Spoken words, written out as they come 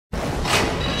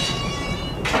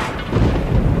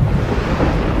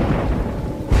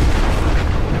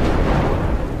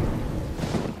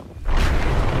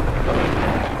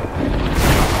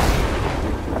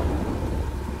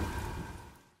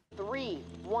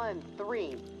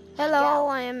13. Hello,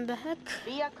 I am back.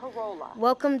 Via Corolla.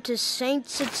 Welcome to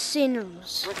Saints and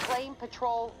Sinners. Reclaim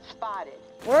patrol spotted.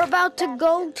 We're about to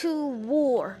go to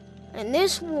war. And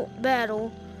this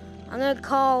battle, I'm going to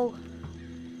call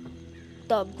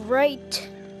the Great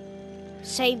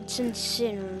Saints and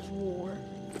Sinners War.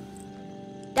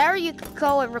 There you could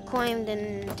call it Reclaimed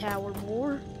and Towered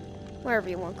War. Whatever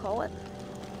you want to call it.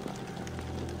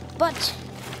 But,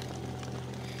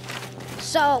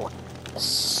 so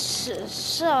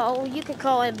you could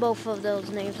call it both of those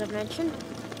names I mentioned.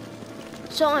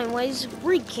 So anyways,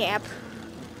 recap.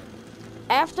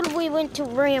 After we went to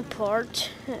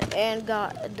Rampart and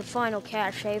got the final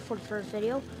cache for the first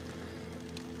video,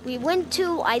 we went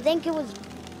to, I think it was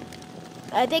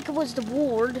the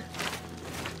ward.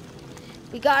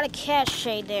 We got a cache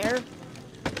there.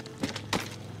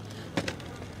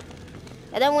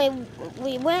 And then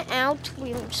we went out,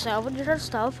 we salvaged our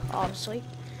stuff, obviously.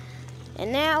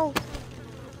 And now,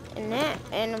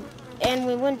 and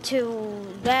we went to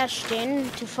Bastion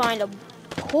to find a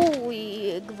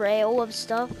holy grail of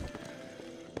stuff.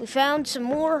 We found some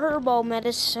more herbal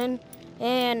medicine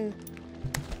and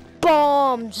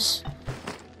bombs.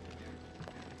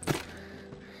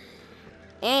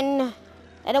 And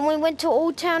then we went to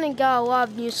Old Town and got a lot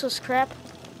of useless crap.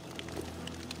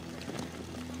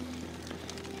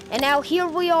 And now here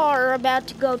we are about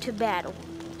to go to battle.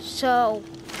 So,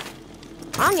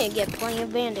 I'm gonna get plenty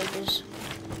of bandages.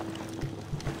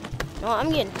 No,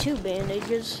 I'm getting 2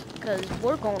 bandages because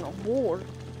we're going to war.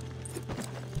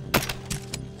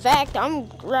 In fact, I'm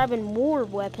grabbing more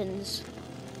weapons.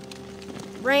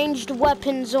 Ranged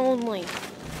weapons only.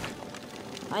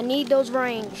 I need those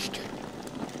ranged.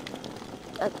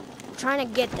 I'm trying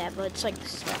to get that, but it's like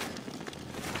stuck.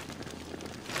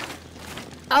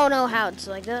 I don't know how it's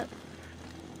like that.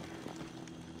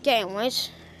 Okay,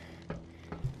 anyways.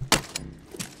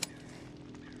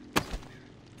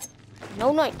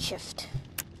 No night shift.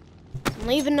 I'm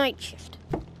leaving night shift.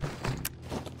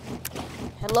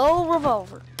 Hello,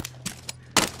 revolver.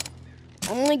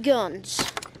 Only guns.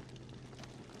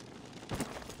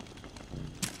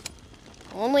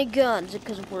 Only guns,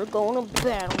 because we're going to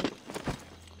battle.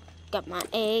 Got my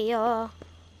AR.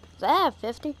 Does that have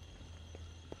 50?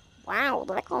 Wow,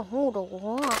 that can hold a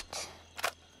lot.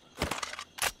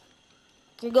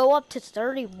 Can go up to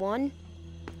 31.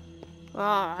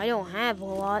 I don't have a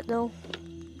lot though.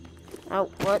 Oh,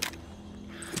 what?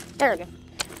 There we go.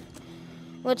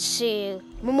 Let's see.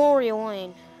 Memorial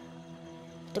Lane.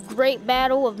 The Great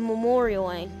Battle of Memorial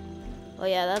Lane. Oh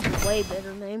yeah, that's a way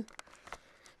better name.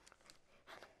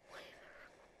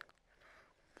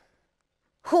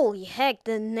 Holy heck,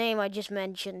 the name I just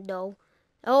mentioned though.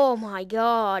 Oh my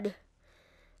god.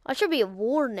 I should be a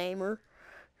war namer.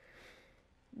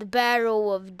 The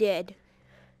Battle of Dead.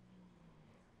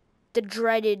 The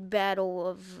dreaded Battle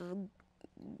of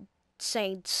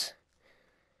Saints.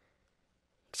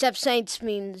 Except Saints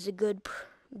means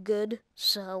good,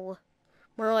 so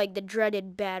more like the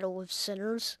dreaded Battle of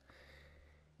Sinners.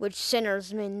 Which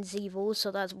sinners means evil,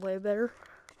 so that's way better.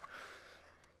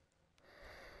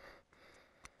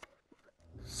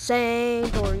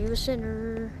 Saint, or you a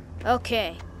sinner?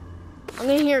 Okay. I'm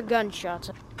gonna hear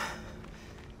gunshots.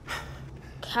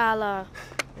 Collara.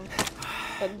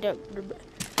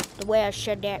 The way I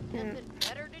said that. Nothing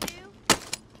better to do?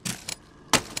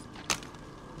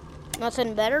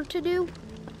 Nothing better to do?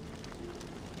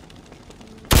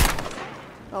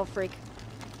 Oh, freak.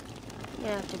 You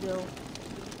have to go.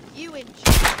 You in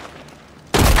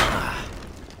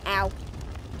Ow.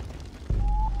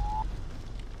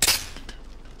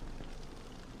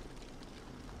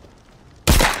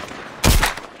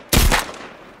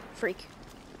 Freak.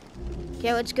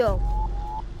 Okay, let's go.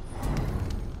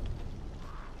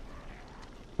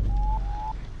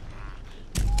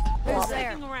 Who's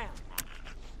there? Around.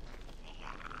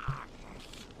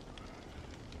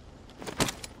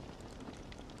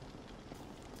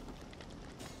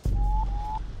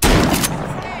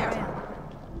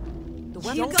 The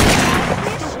weapon. You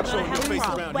Don't face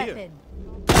around weapon.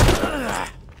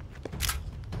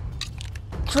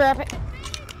 Trap it.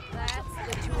 That's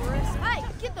the tourist. Hey,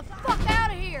 get the fuck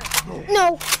out of here!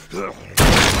 No.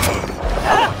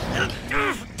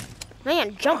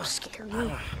 Man, jump scare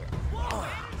me.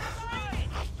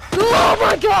 Oh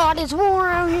my god, it's war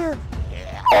out here.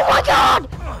 Oh my god.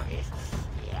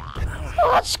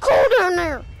 Oh, it's cold down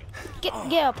there. Get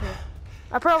up here.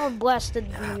 I probably blasted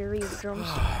your eardrums.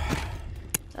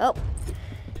 Oh.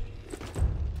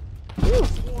 Ooh,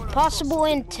 possible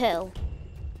intel.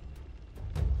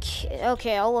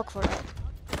 Okay, I'll look for it.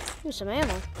 Ooh, some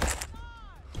ammo.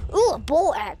 Ooh, a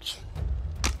bolt action.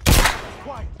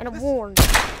 and a warn.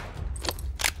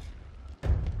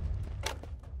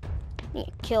 Need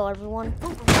to kill everyone.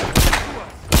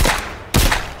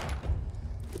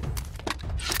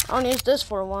 I'll use this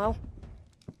for a while.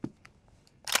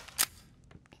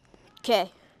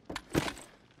 Okay.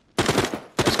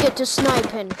 Let's get to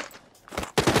sniping.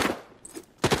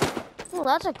 Oh,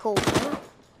 that's a cool one.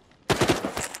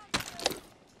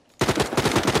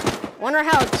 Wonder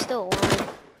how it's still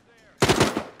alive.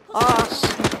 Awesome.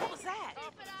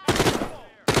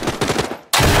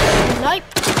 Snipe.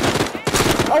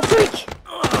 Oh, freak.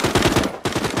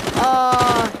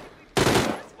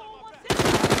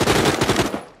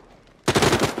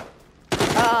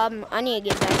 I need to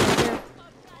get back in here.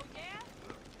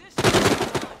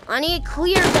 I need to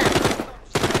clear them.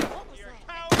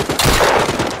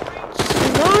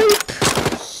 Snipe.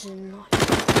 Snipe.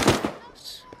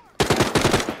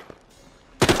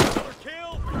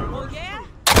 Oh, yeah?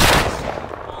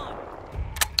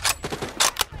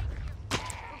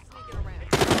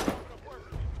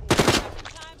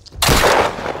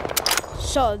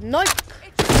 Snipe.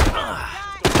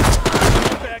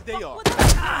 Back they are.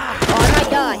 Oh, I might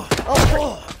die. Oh,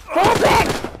 freak. Fall back.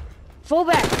 Fall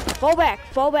back. Fall back.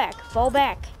 Fall back. Fall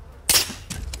back.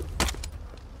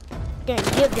 Gonna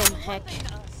give them heck.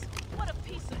 What a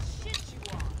piece of shit you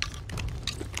are.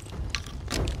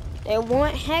 They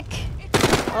want heck.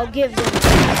 I'll give them heck.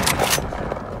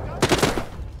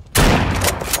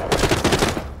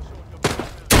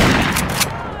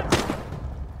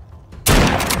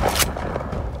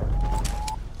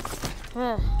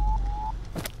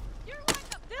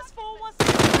 This fool wants to.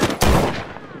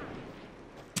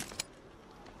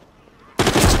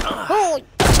 Holy!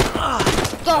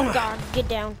 Oh God! Get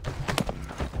down.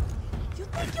 You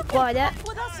think you Why can that? fuck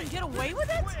with us and get away with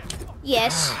it?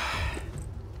 Yes.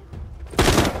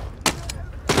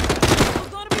 You're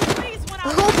gonna be pleased when I.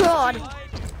 Oh God!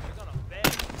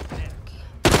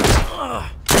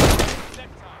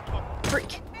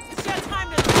 Freak! It's your time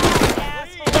to die,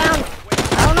 asshole. Down!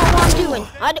 I don't know what I'm doing.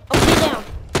 Get down.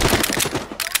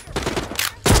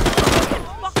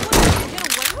 Fuck with us and get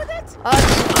away with it?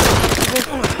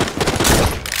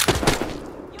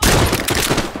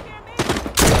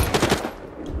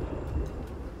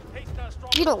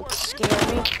 You don't scare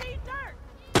me.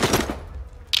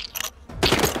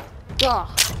 God.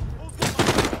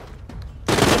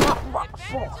 Not rock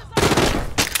full.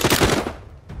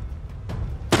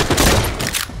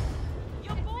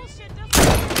 Your bullshit doesn't.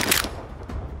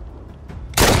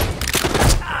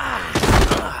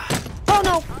 Oh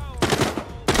no!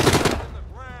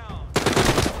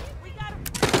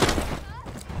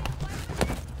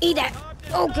 Eat that!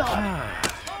 Oh God!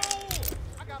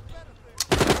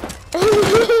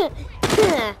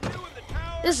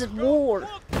 This is war.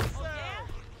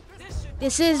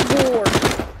 This is war.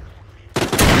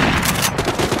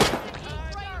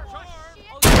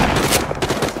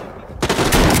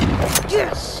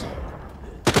 Yes!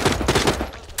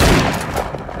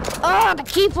 Ah, they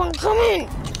keep on coming! You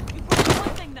brought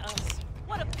one thing to us.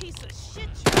 What a piece of shit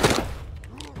you are.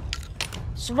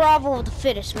 Survival of the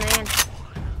fittest, man.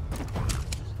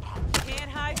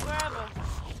 Can't hide forever.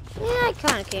 Yeah, I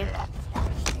kinda can.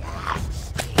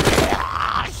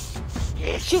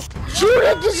 Shoot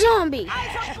at the zombie!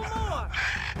 Eyes up for more.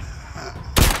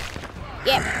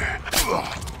 Yep.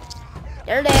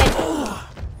 They're dead.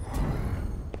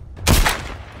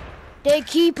 They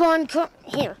keep on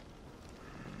here.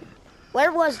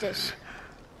 Where was this?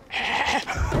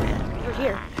 Over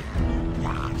here.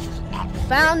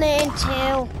 Found the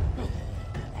intel.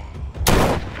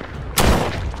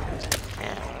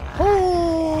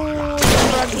 Oh,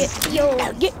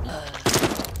 get.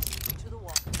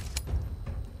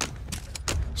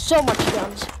 So much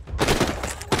guns.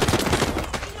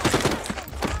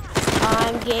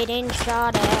 I'm getting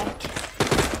shot at.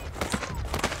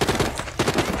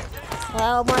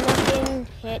 How am I not getting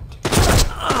hit?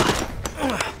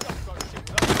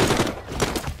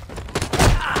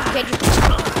 Get you.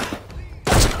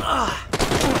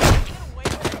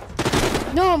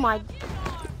 No, my.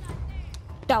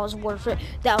 That was worth it.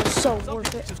 That was so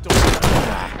worth it.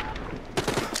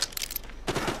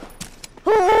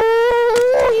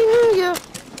 Oh, yeah.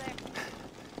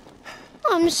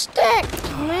 I'm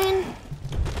stacked, man.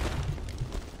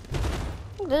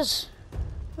 Look at this.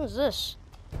 What is this?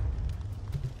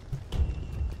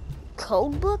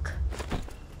 Code book?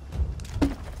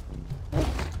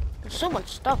 There's so much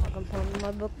stuff I can put in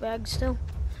my book bag still.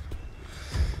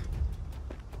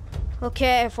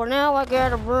 Okay, for now I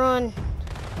gotta run.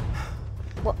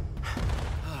 What?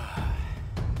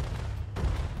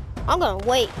 I'm gonna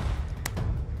wait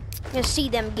to see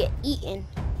them get eaten.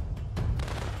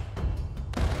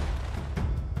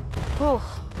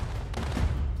 Oh.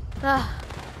 Ah.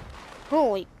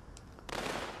 Holy.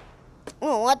 I'm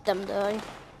gonna let them die.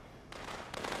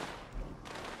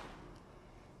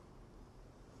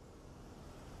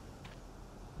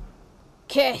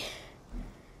 Okay.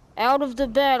 Out of the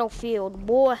battlefield,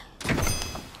 boy.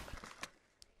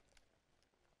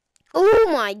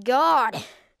 Oh my God.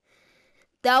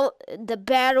 The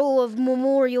Battle of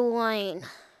Memorial Lane.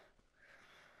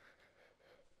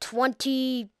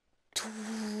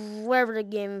 wherever the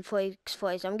game takes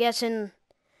place. I'm guessing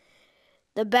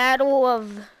the battle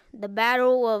of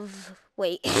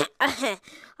wait,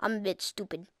 I'm a bit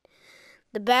stupid.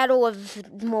 The Battle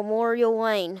of Memorial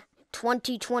Lane,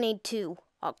 2022,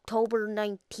 October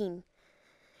 19.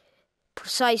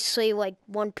 Precisely like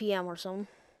 1 p.m. or something.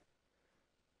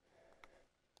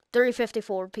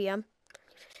 3:54 p.m.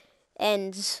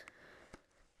 Ends.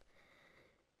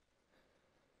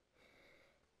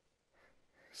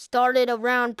 Started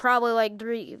around probably like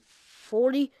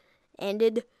 3:40,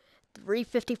 ended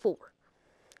 3:54.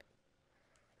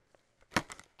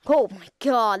 Oh my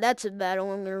God, that's a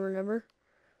battle I'm gonna remember.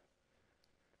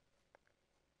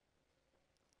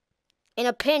 In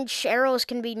a pinch, arrows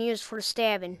can be used for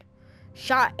stabbing.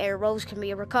 Shot arrows can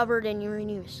be recovered and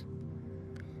reused.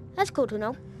 That's cool to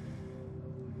know.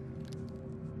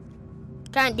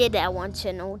 Kinda did that once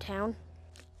in Old Town.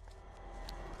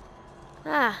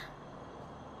 Ah.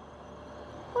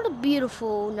 What a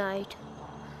beautiful night.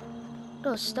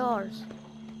 Those stars.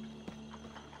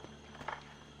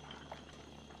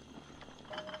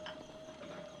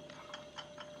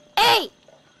 Hey!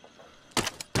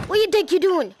 What do you think you're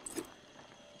doing?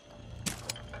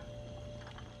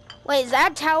 Wait, is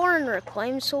that tower and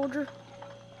reclaimed soldier?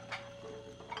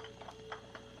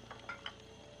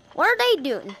 What are they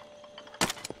doing?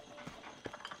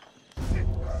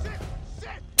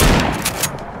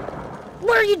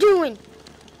 What are you doing?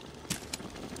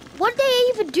 What did they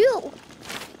even do?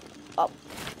 Oh.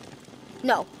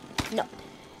 No. No.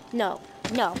 No.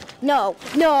 No. No.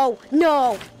 No.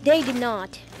 No. They did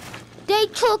not. They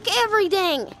took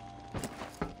everything.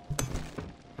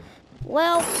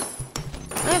 Well,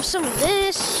 I have some of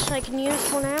this I can use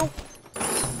for now.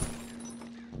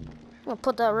 I'm gonna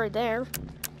put that right there.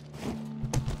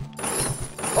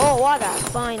 Oh, I gotta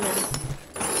find them.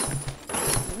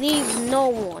 Leave no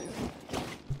one.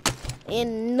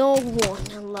 And no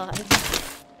one alive.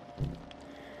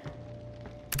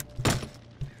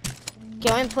 Okay,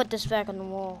 I'm gonna put this back on the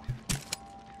wall.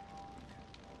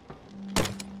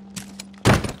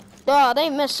 Oh, they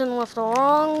messing with the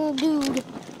wrong dude.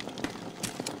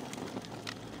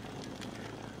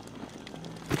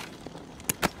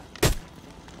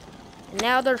 And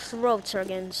now their throats are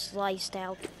getting sliced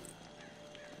out.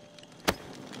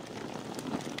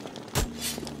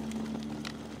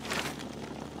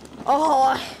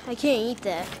 Oh, I can't eat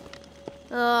that.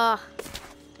 I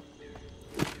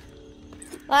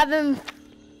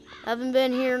haven't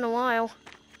been here in a while.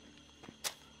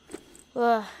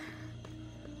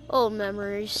 Old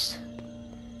memories.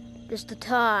 Just the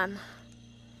time.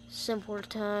 Simpler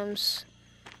times.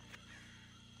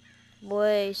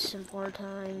 Way simpler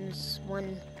times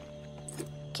when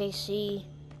KC,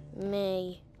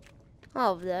 May,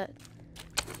 all of that.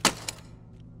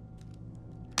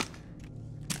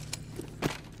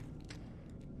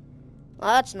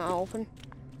 Well, that's not open.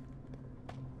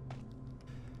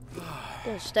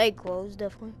 Gonna stay closed,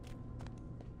 definitely.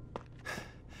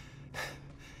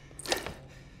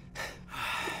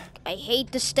 I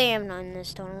hate the stamina in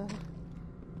this tunnel.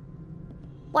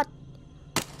 What?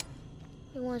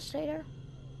 You wanna stay there?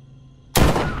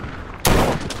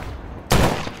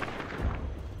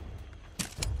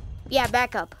 Yeah,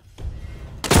 back up.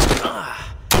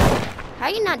 How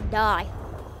you not die?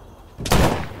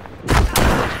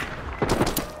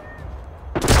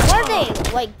 Were they,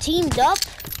 like, teamed up?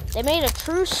 They made a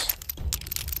truce?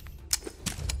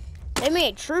 They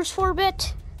made a truce for a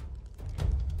bit?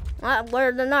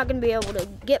 Where they're not gonna be able to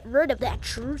get rid of that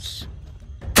truce.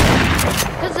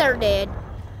 Because they're dead.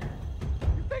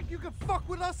 You think you can fuck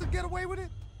with us and get away with it?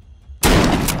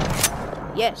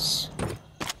 Yes.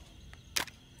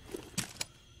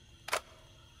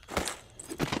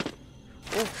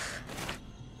 Oof.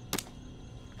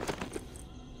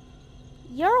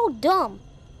 You're all dumb.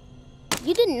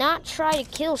 You did not try to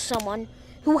kill someone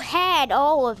who had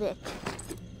all of it.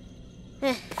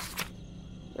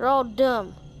 You're all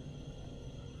dumb.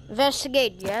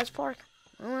 Investigate Jazz Park?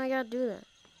 Oh, I gotta do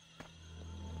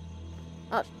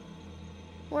that.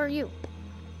 Where are you?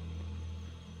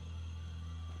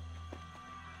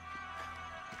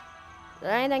 Is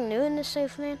there anything new in this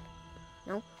safe, man?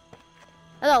 No?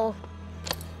 Hello.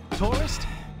 Tourist?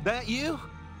 That you?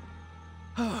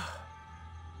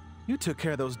 You took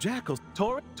care of those jackals.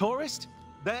 Tourist?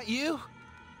 That you?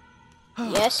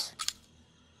 Yes.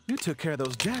 You took care of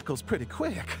those jackals pretty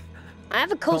quick. I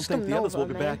have a Don't custom think the others will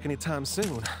Nova, be man. back anytime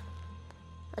soon.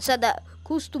 I said that.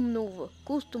 Custom Nova.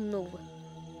 Custom Nova.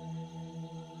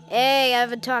 Hey, I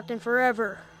haven't talked in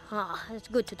forever. Ah, it's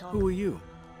good to talk. Who are you?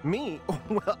 Me?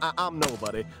 Well, I'm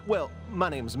nobody. Well, my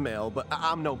name's Mel, but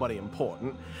I'm nobody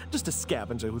important. Just a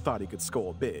scavenger who thought he could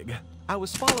score big. I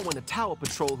was following the tower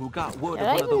patrol who got word Did of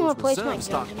I one of even those replace my reserve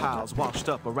guns in the stockpiles washed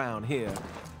up around here.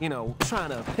 You know, trying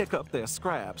to pick up their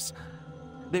scraps.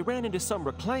 They ran into some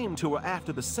reclaimed who were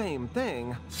after the same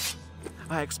thing.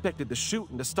 I expected the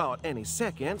shooting to start any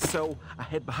second, so I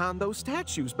hid behind those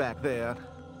statues back there.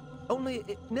 Only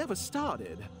it never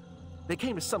started. They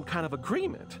came to some kind of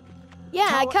agreement. Yeah,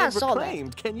 I Tower kind of and saw that.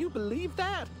 reclaimed. Can you believe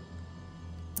that?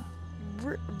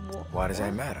 Why does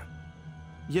that matter?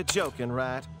 You're joking,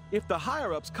 right? If the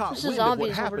higher-ups caught This is wind of what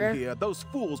obvious over there. happened here, those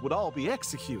fools would all be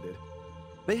executed.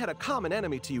 They had a common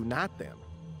enemy to unite them.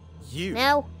 You.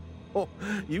 No, Oh,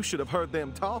 you should have heard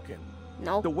them talking.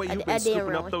 no, The way I you've been didn't scooping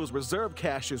really. up those reserve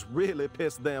caches really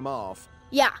pissed them off.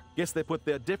 Yeah, Guess they put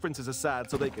their differences aside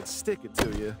so they could stick it to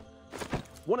you.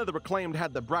 One of the reclaimed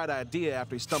had the bright idea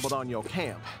after he stumbled on your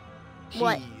camp.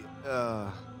 What?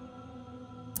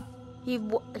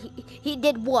 He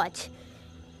did what?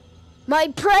 My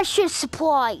precious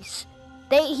supplies.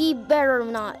 He better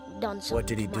not done something. What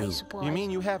did he to my do? supplies. You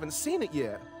mean you haven't seen it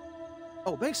yet?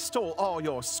 Oh, they stole all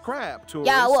your scrap, tourist.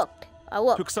 Yeah, I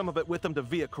looked. Took some of it with them to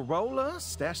Via Corolla,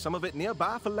 stashed some of it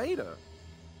nearby for later.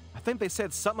 I think they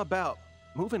said something about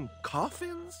moving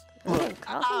coffins? Moving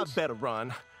I coffins? better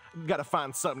run. Gotta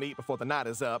find something to eat before the night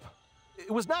is up.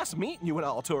 It was nice meeting you and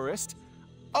all, tourist.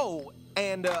 Oh,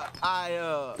 and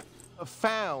I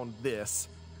found this.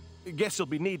 Guess you'll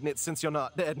be needing it since you're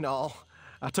not dead and all.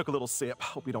 I took a little sip.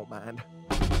 Hope you don't mind.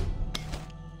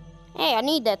 Hey, I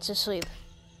need that to sleep.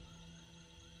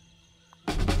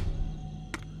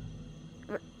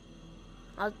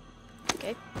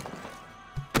 Okay.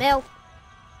 Mel.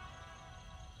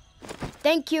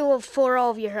 Thank you for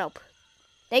all of your help.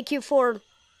 Thank you for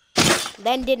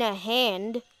lending a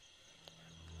hand.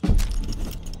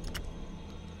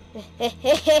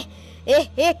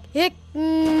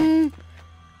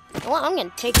 Well, I'm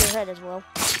gonna take your head as well.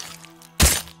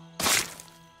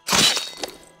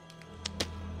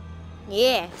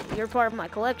 Yeah, you're part of my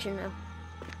collection now.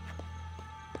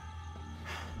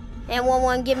 Anyone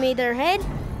want to give me their head?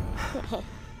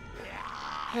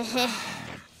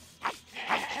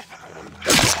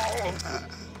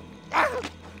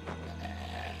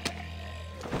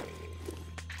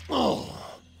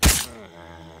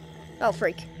 Oh,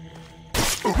 freak.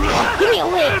 Give me a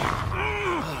lid!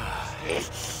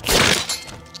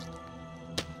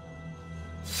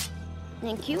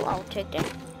 Thank you, I'll take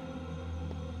that.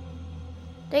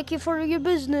 Thank you for your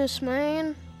business,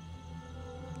 man.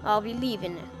 I'll be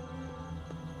leaving now.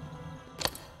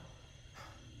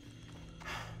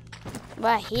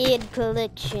 My head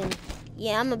collection.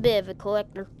 Yeah, I'm a bit of a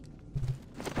collector.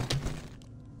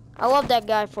 I love that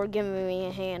guy for giving me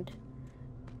a hand.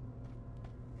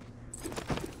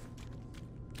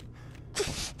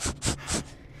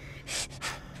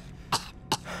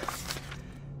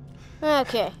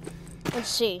 Okay, let's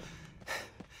see.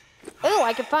 Oh,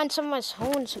 I can find some of my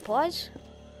sewing supplies.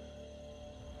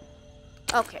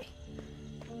 Okay.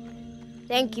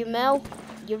 Thank you, Mel.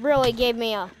 You really gave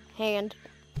me a hand.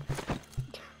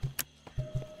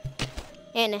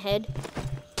 And a head.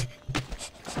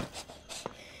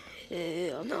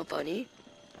 I'm not funny.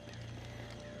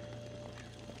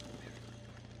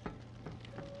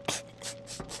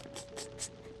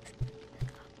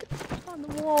 On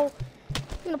the wall.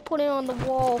 I'm gonna put it on the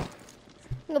wall.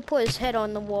 I'm gonna put his head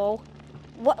on the wall.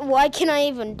 Why can I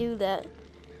even do that?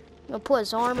 I'm gonna put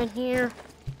his arm in here.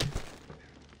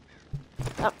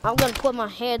 I'm gonna put my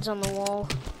heads on the wall.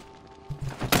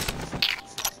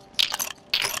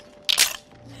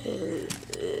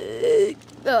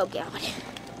 Oh god.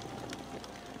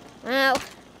 Well,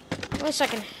 at least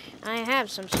I have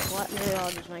some supply. Maybe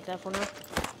I'll just make that for now.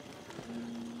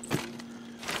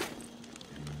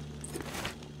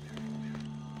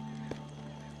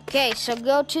 Okay, so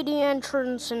go to the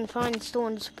entrance and find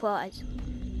stolen supplies.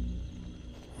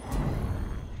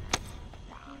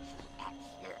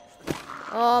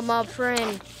 Oh, my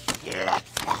friend.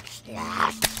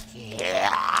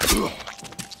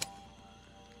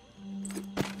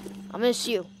 I miss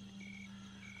you.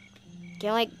 Can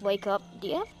I, like, wake up? Do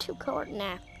you have two color?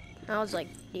 Nah. I was like,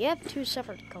 do you have two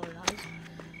separate colored eyes?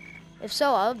 If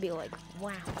so, I would be like,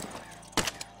 wow.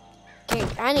 Okay,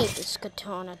 I need this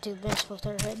katana to mess with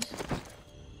their heads.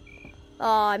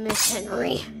 Oh, I miss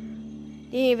Henry.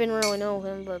 Didn't even really know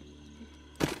him, but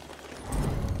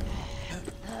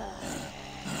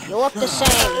you look the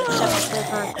same, except with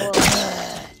different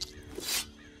clothes.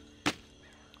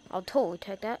 I'll totally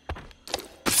take that.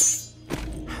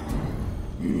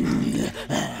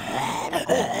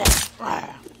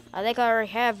 I think I already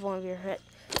have one of your hit.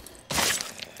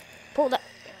 Pull that.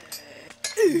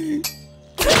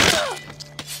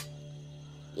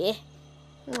 Yeah.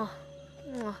 Oh,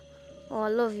 oh, oh, I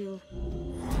love you.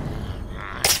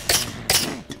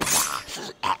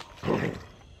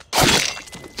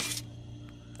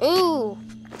 Ooh.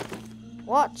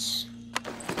 What?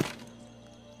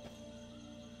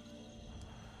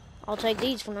 I'll take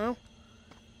these for now.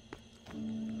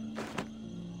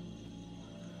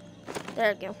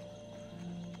 There we go.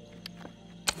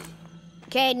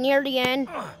 Okay, near the end.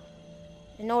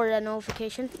 Ignore that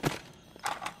notification.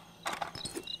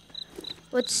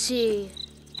 Let's see.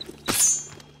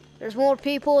 There's more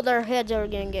people, their heads are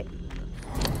gonna get.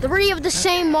 3 of the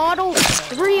same model.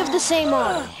 3 of the same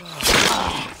model.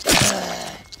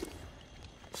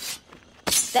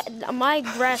 My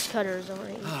grass cutter is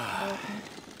already broken.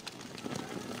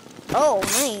 Oh,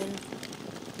 man.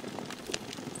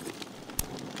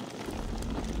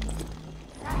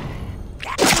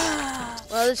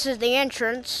 Well, this is the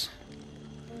entrance.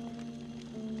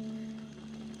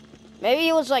 Maybe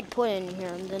he was like put in here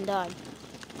and then died.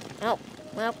 Oh,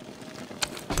 well.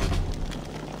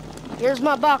 Here's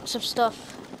my box of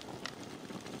stuff.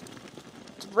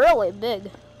 It's really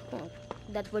big. Oh,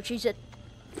 that's what she said.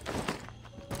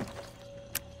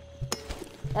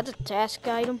 That's a task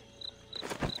item.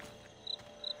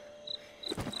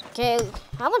 Okay,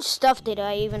 how much stuff did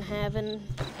I even have?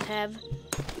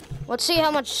 Let's see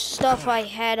how much stuff I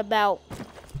had about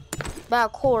a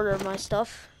quarter of my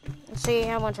stuff. Let's see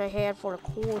how much I had for a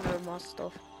quarter of my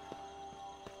stuff.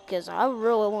 Because I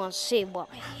really want to see what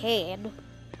I had.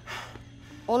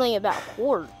 Only about a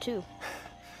quarter, too.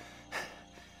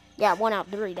 Yeah, 1 out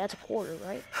of 3. That's a quarter,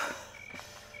 right?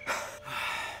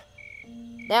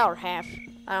 That or half.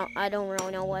 I don't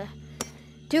really know what.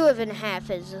 2 of it and half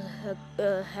is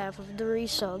half of 3.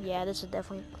 So yeah, this is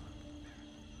definitely.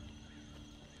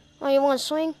 Oh, you want to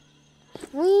swing?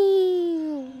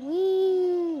 Wee,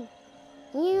 wee,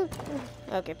 wee.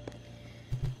 Okay.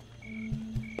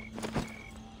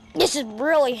 This is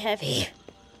really heavy.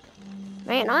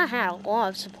 Man, I have a lot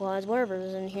of supplies. Whatever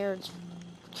is in here, it's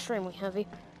extremely heavy.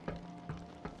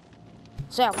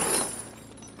 So,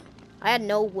 I had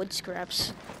no wood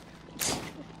scraps.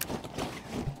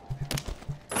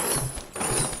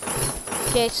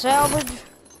 Okay, salvage.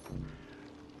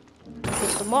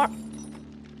 Get the mark.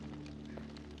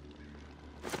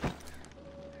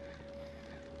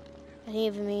 I didn't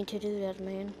even mean to do that,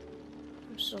 man.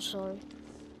 I'm so sorry.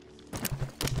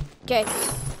 Okay.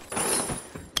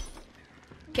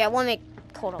 Okay, I want to make.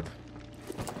 Hold up.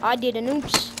 I did an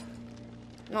oops.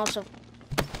 And also.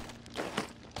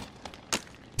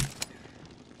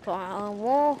 Put on a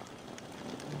wall.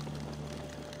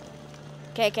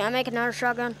 Okay, can I make another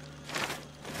shotgun?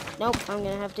 Nope, I'm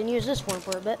gonna have to use this one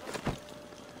for a bit.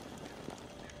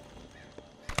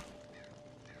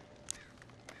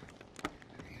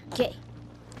 Okay.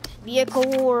 Vehicle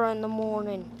war in the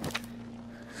morning.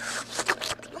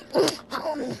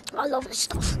 I love this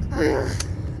stuff.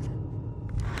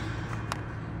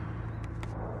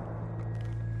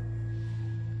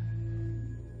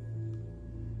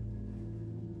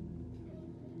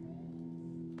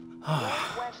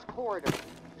 Northwest corridor.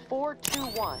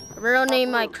 421. I really need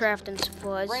my crafting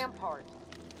supplies. Rampart.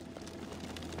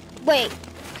 Wait.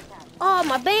 Oh,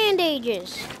 my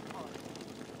bandages.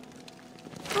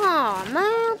 Oh,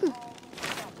 man.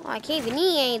 Oh, I can't even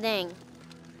eat anything.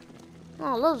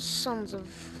 Oh, those sons of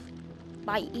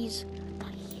bites.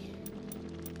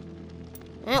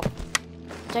 Well,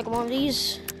 take one of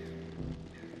these,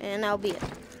 and that'll be it.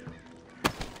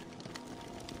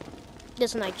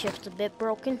 This night shift's a bit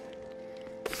broken.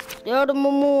 The other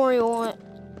Memorial.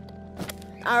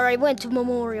 I already went to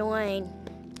Memorial Lane.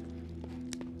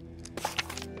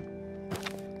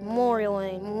 Memorial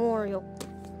Lane, Memorial.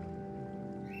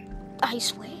 I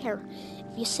swear,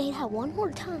 if you say that one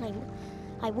more time,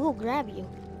 I will grab you.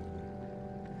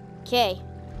 Okay.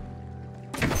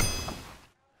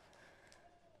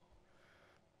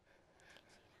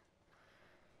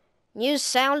 Use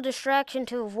sound distraction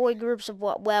to avoid groups of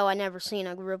walkers. Well, I never seen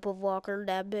a group of walkers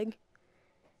that big.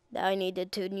 I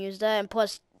needed to use that, and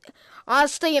plus,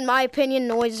 honestly, in my opinion,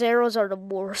 noise arrows are the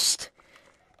worst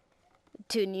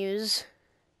to use.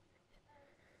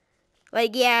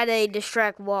 Like, yeah, they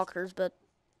distract walkers, but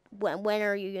when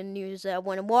are you gonna use that?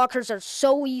 When walkers are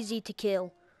so easy to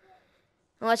kill.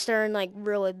 Unless they're in, like,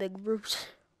 really big groups.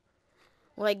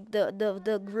 Like,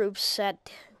 the groups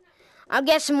that... I'm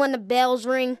guessing when the bells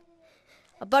ring,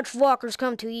 a bunch of walkers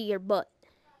come to eat your butt.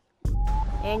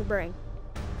 And your brain.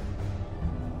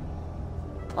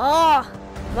 Oh,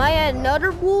 am I at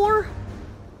another war?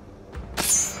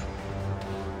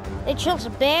 They chose a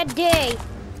bad day.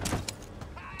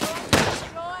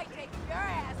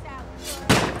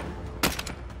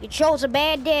 You chose a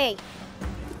bad day.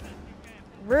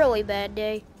 Really bad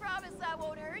day. Promise I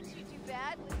won't hurt you too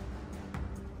badly.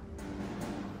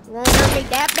 You won't hurt me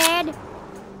that bad?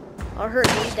 I'll hurt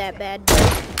you that bad, boy.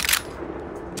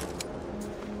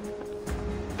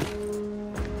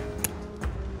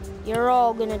 You're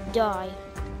all gonna die.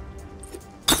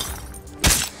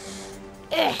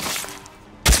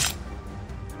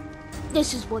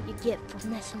 This is what you get for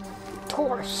messing with the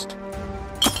tourist.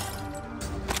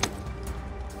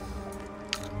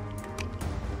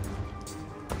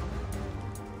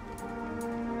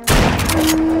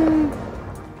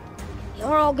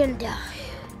 You're all gonna die.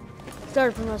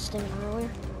 Sorry for not stinging earlier.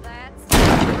 That's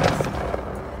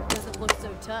it doesn't look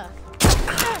so tough.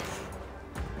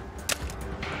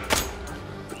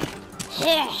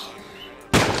 Yeah.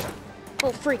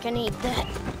 Oh freak, I need that.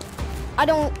 I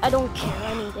don't care,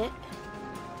 I need it.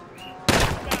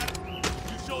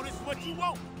 You show this what you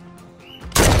want.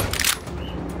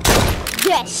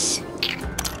 Yes!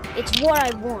 It's what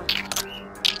I want.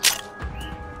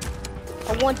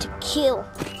 I want to kill.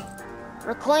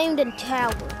 Reclaimed and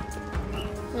tower.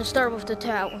 I'm gonna start with the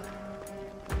tower.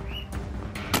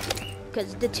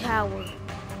 Because the tower.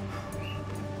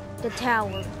 The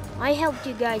tower. I helped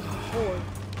you guys before.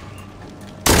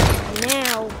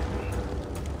 Now,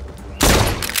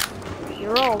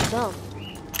 you're all dumb.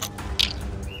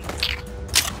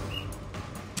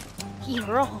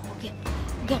 You're all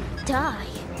gonna die.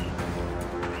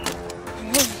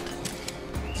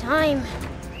 Time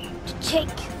to take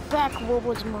back what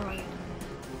was mine.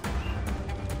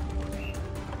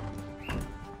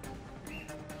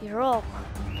 You're all.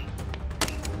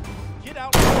 Get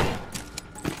out.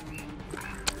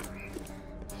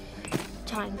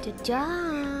 Time to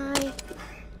die.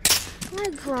 I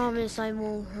promise I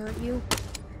won't hurt you.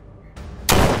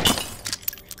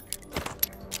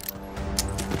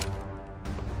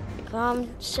 Come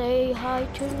say hi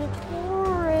to the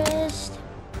tourist.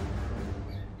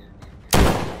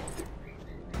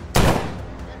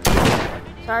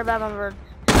 Sorry about my bird.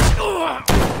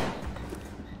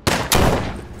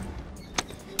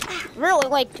 Really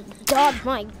like to dodge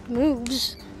my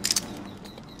moves.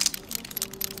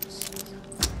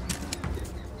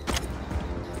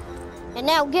 And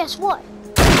now guess what?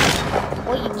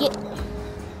 What you get?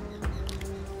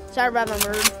 Sorry about my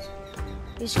bird.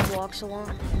 He just walks a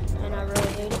lot, and I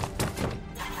really hate it.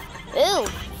 Ew,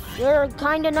 you're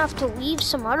kind enough to leave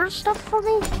some other stuff for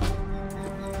me?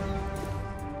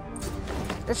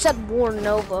 That said War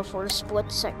Nova for a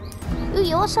split second. Ooh,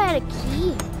 you also had a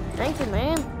key. Thank you,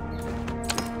 man.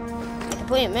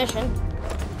 Complete mission.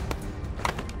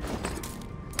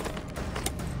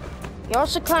 You're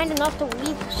also kind enough to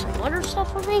leave some other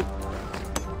stuff for me?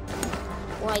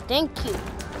 Why, thank you.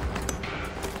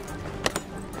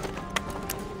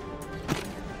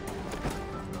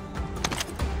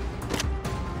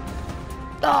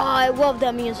 Oh, I love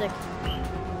that music.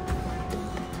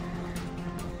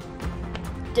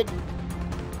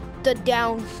 The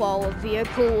downfall of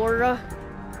vehicle order.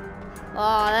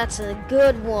 Oh, that's a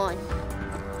good one.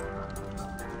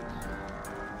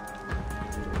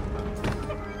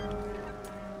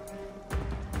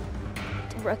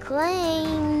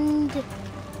 Reclaimed.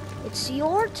 It's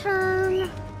your turn.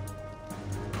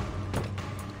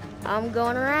 I'm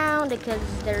going around because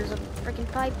there's a freaking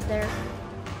pipe there.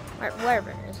 Or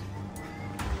wherever it is.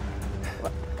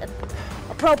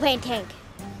 A propane tank.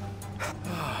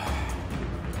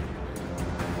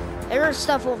 There's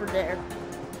stuff over there.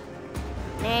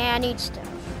 Nah, I need stuff.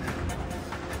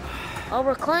 Oh,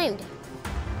 reclaimed.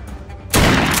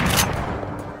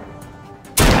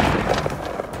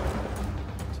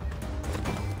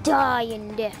 Die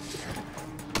in death.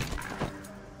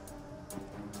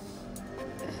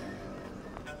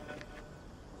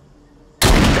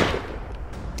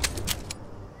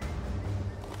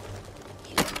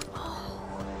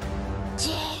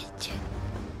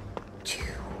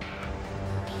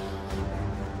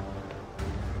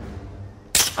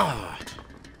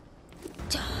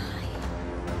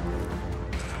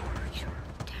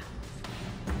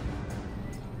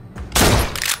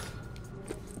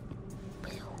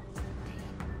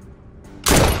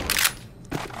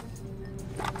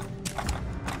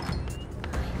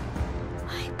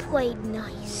 Played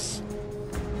nice.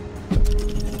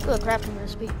 Ooh, a crafting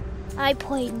recipe. I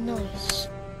played nice.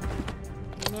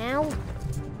 Now,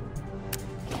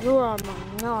 you're on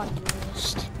my naughty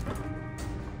list.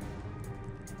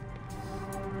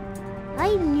 I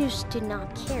used to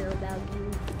not care about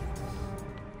you.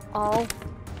 Oh,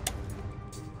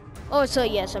 so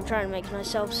yes, I'm trying to make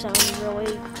myself sound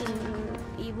really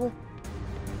evil.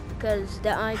 Because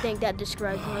I think that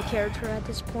describes my character at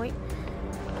this point.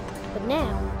 But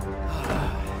now,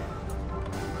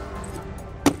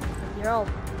 you're all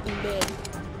dead.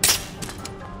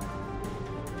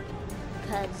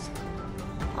 Because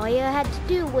all you had to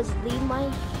do was leave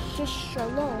my shish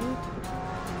alone.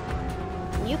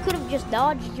 You could have just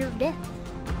dodged your death.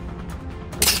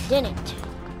 But you didn't.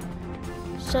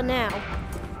 So now,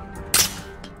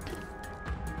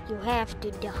 you have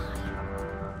to die.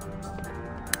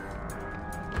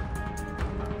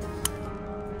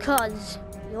 Cause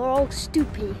you're all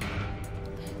stupid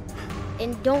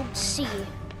and don't see.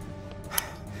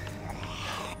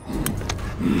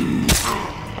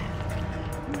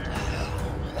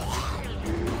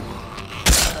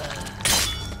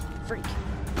 Freak.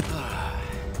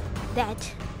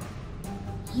 That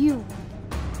you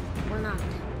were not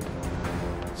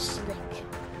slick.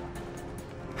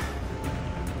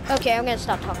 Okay, I'm gonna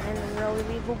stop talking in a really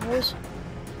evil voice.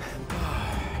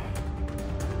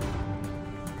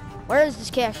 Where is this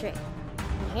cache? In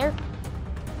here?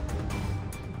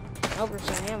 Oh, there's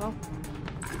some ammo.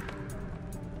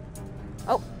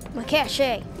 Oh, my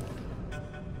cache.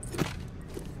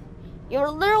 You're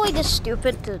literally just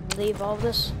stupid to leave all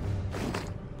this.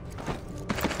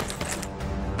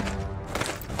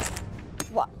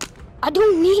 What? I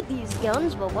don't need these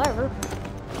guns, but whatever.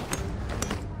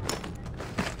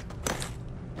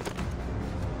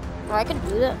 Oh, I can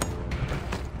do that.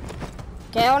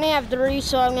 Okay, I only have 3,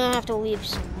 so I'm gonna have to leave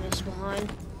some of this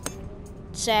behind.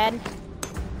 Sad.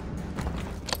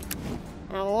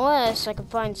 Unless I can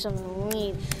find something to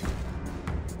leave.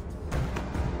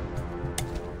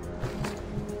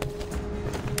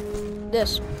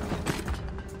 This.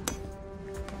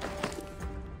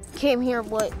 Came here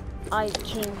what I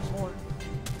came for.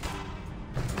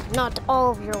 Not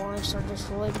all of your lives are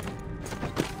destroyed.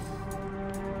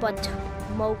 But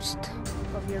most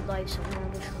of your lives are now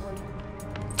destroyed.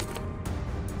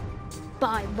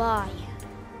 Bye-bye.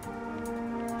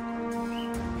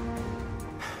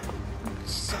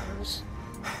 Sinners.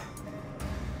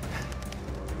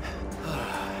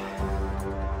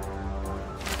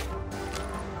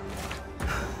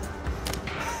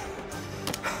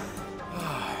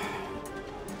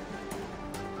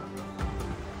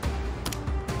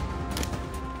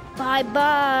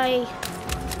 Bye-bye.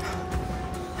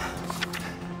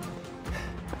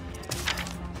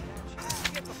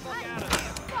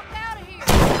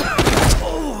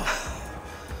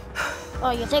 Oh,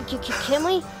 you think you can kill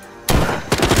me?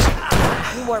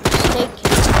 You were mistaken.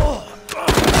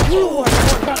 You were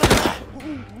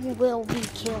mistaken. You will be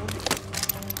killed.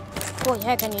 Boy,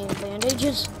 heck, I need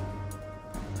bandages.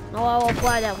 Oh, I'll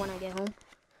apply that when I get home.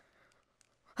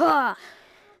 Ah,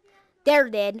 they're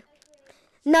dead.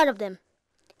 None of them.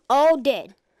 All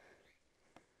dead.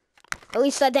 At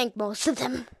least I think most of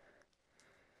them.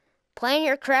 Plan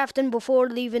your crafting before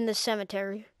leaving the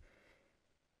cemetery.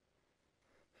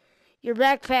 Your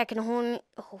backpack can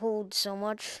hold so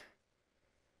much.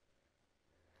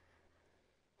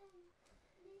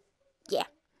 Yeah,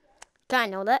 I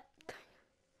know that.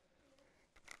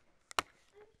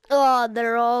 Oh,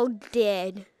 they're all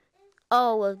dead.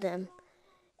 All of them.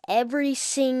 Every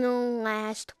single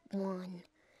last one.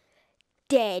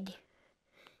 Dead.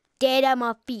 Dead at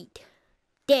my feet.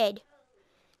 Dead.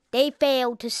 They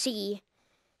failed to see,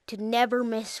 to never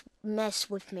mess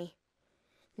with me.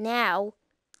 Now,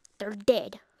 they're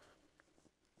dead.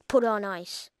 Put on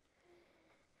ice.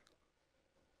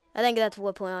 I think that's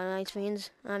what put on ice means.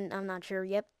 I'm not sure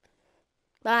yet.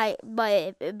 But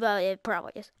it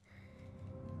probably is.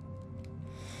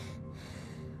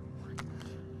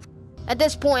 At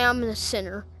this point, I'm a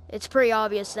sinner. It's pretty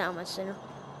obvious that I'm a sinner.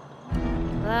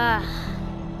 Ah.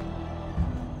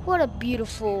 What a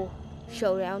beautiful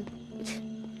showdown.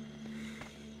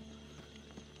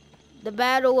 The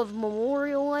Battle of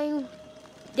Memorial Lane.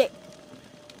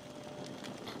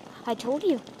 I told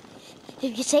you.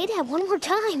 If you say that one more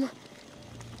time.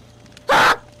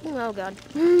 Ah! Oh, God.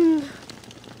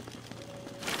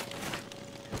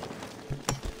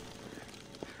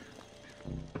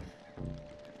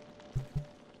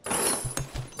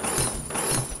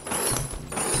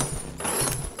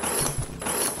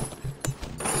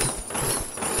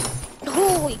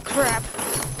 Holy crap.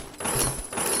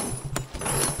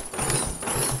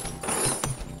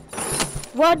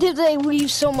 Why did they leave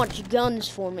so much guns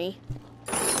for me?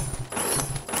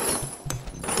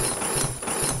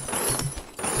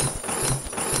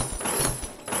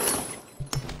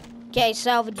 Okay,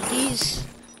 salvage these.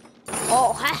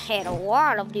 Oh, I had a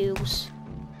lot of those.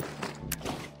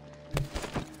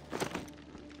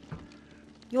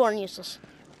 You aren't useless.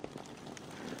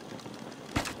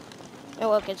 Oh,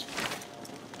 look, it's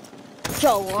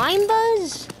Lime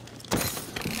Buzz?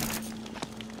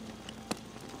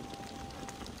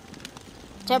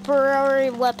 Temporary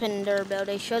weapon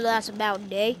durability should last about a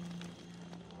day.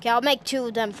 Okay, I'll make 2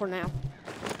 of them for now.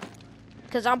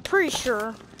 Because I'm pretty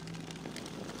sure.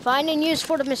 Finding use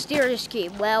for the mysterious key.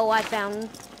 Well, I found.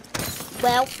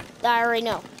 Well, I already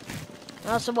know.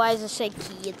 Also, why does it say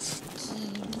key? It's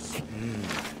keys.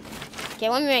 Okay,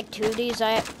 let me make 2 of these.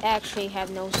 I actually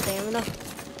have no stamina.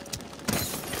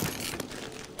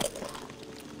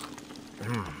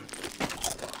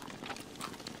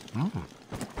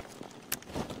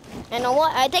 And you know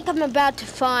what? I think I'm about to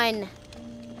find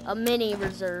a mini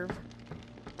reserve.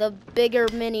 The bigger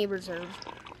mini reserve.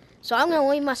 So I'm gonna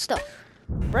leave my stuff.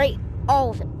 Right?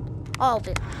 All of it. All of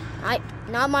it.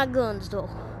 Not my guns though.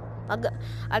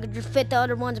 I could just fit the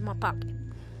other ones in my pocket.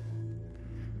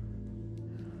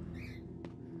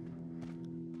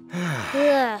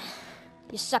 Yeah.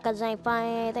 You suckers ain't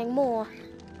finding anything more.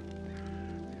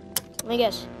 Let me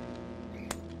guess.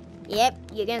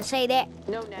 Yep, you're gonna say that?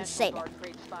 No And say National that. Guard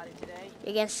crate spotted today.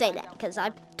 You're gonna say that because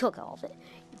I took all of it.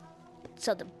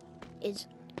 So the is.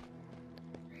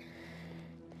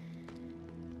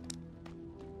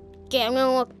 Okay, I'm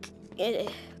gonna look.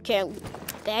 Okay,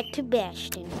 back to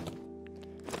Bastion.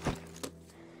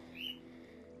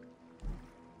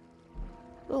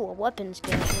 Ooh, a weapons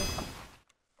cache.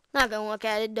 Not gonna look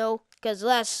at it though, because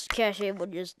last cache was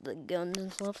just the guns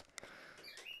and stuff.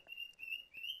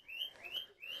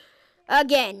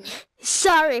 Again,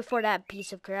 sorry for that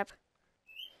piece of crap.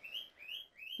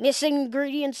 Missing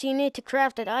ingredients you need to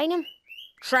craft an item?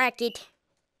 Track it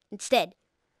instead.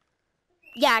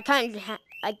 Yeah, I kind of.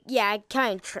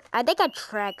 I think I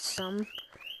tracked some.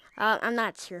 I'm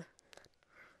not sure.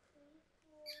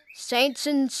 Saints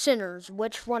and sinners.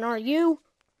 Which one are you?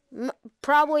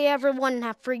 Probably everyone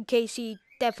have free KC.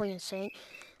 Definitely a saint.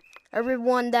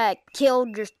 Everyone that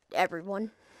killed just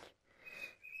everyone.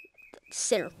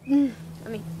 Sinner. I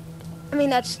mean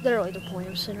that's literally the point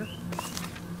of sinner.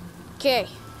 Okay.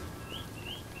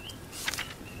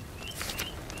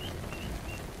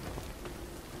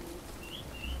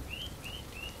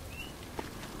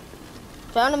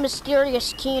 Found a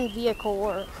mysterious key in vehicle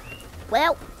work.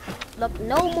 Well, look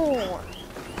no more.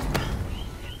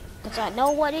 Because I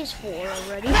know what it's for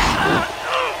already.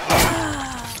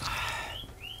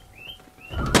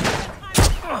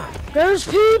 There's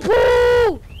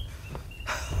people!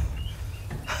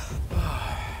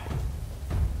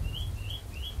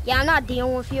 Yeah, I'm not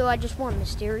dealing with you. I just want a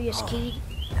mysterious key.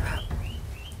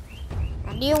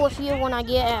 I'll deal with you when I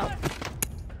get out.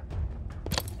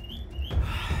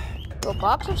 A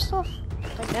box of stuff?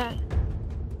 Like that.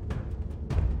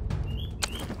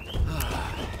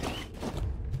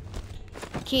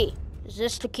 Key. Is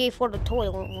this the key for the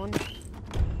toilet one?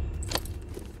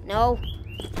 No.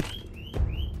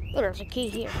 Oh, there's a key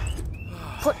here.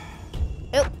 Put.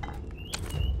 Oh.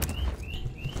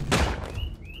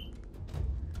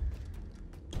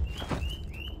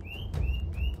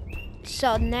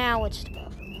 So now it's the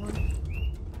bathroom one.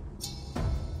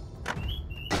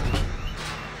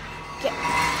 Okay.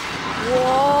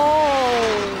 Whoa!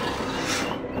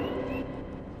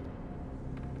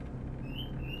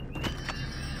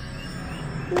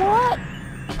 What?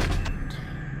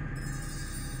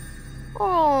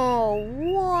 Oh,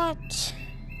 what?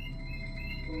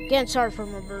 Again, sorry for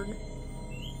my bird.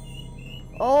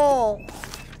 Oh.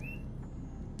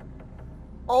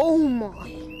 Oh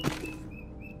my.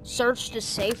 Search the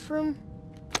safe room.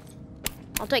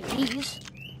 I'll take these.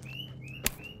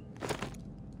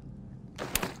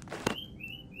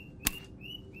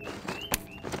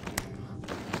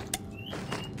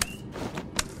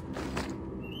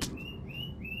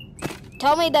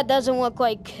 Tell me that doesn't look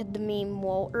like the meme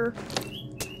Walter.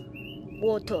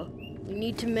 Walter, we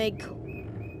need to make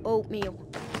oatmeal.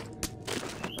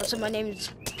 Also, my name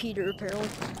is Peter, apparently.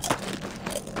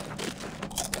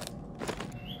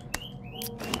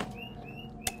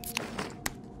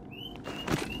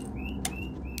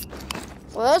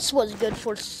 Well, this was good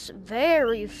for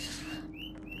very.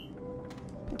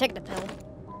 Take the pill.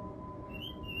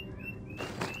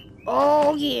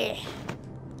 Oh yeah.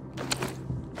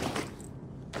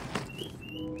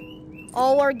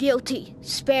 All are guilty.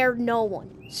 Spared no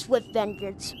one. Swift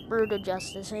vengeance, brutal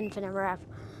justice, infinite wrath,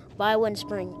 violence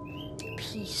bring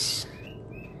peace.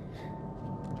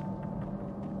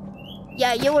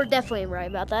 Yeah, you were definitely right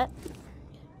about that.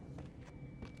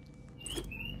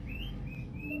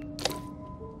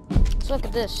 Let's look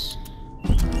at this.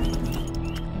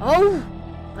 Oh,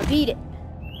 I beat it.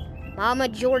 Mama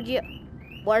Georgia.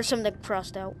 Where's something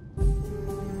crossed out?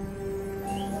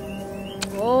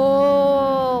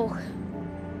 Oh,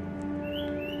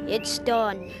 it's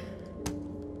done.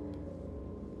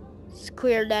 It's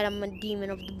clear that I'm a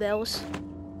demon of the bells.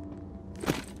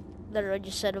 Literally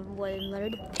just said of what I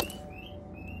muttered.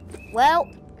 Well,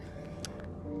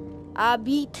 I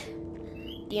beat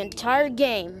the entire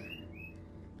game.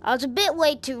 I was a bit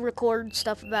late to record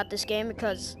stuff about this game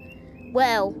because,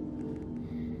 well,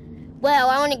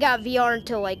 I only got VR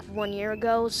until like 1 year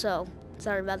ago, so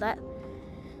sorry about that.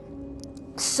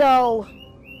 So,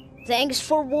 thanks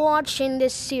for watching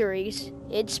this series.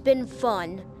 It's been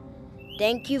fun.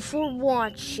 Thank you for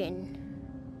watching.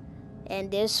 And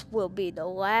this will be the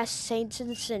last Saints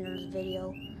and Sinners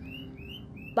video.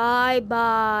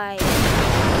 Bye-bye.